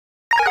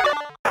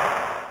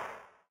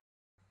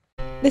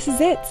This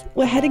is it!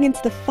 We're heading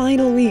into the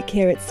final week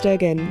here at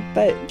Stugan,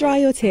 but dry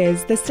your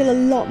tears, there's still a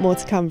lot more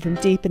to come from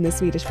deep in the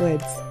Swedish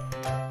woods.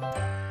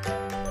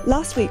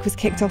 Last week was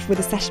kicked off with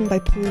a session by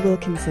Paul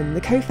Wilkinson, the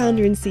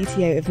co-founder and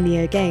CTO of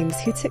Neo Games,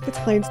 who took the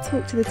time to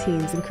talk to the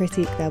teams and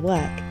critique their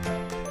work.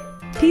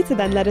 Peter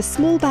then led a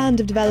small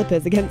band of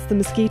developers against the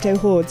mosquito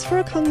hordes for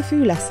a kung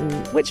fu lesson,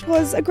 which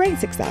was a great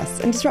success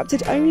and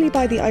disrupted only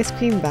by the ice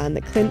cream van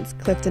that Clint,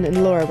 Clifton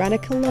and Laura ran a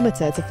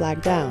kilometre to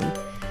flag down.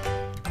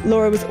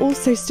 Laura was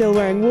also still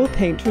wearing war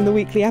paint from the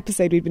weekly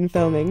episode we'd been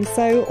filming,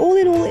 so all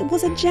in all it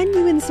was a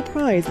genuine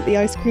surprise that the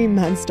ice cream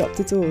man stopped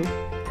at all.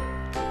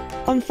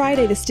 On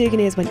Friday, the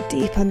Stuganeers went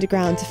deep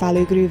underground to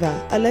Falun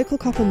Gruva, a local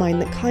copper mine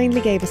that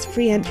kindly gave us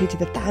free entry to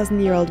the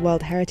 1,000-year-old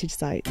World Heritage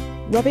Site.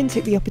 Robin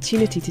took the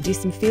opportunity to do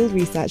some field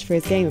research for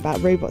his game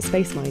about robot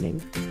space mining.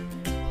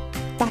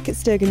 Back at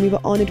Stugan, we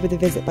were honoured with a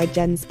visit by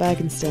Jens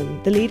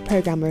Bergensten, the lead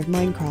programmer of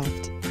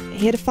Minecraft.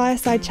 He had a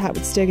fireside chat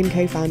with Stugan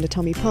co-founder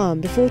Tommy Palm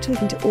before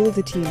talking to all of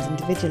the teams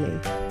individually.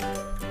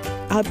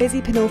 Our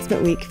busy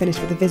penultimate week finished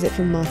with a visit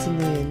from Martin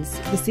Williams,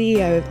 the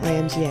CEO of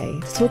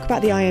IMGA, to talk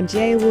about the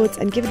IMGA Awards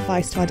and give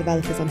advice to our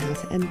developers on how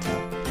to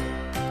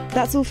enter.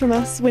 That's all from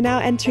us. We're now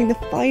entering the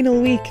final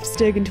week of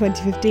Stugan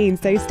 2015,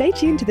 so stay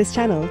tuned to this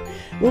channel.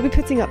 We'll be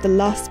putting up the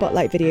last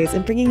spotlight videos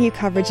and bringing you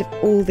coverage of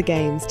all the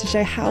games to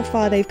show how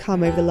far they've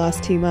come over the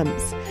last 2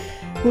 months.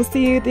 We'll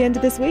see you at the end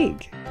of this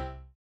week.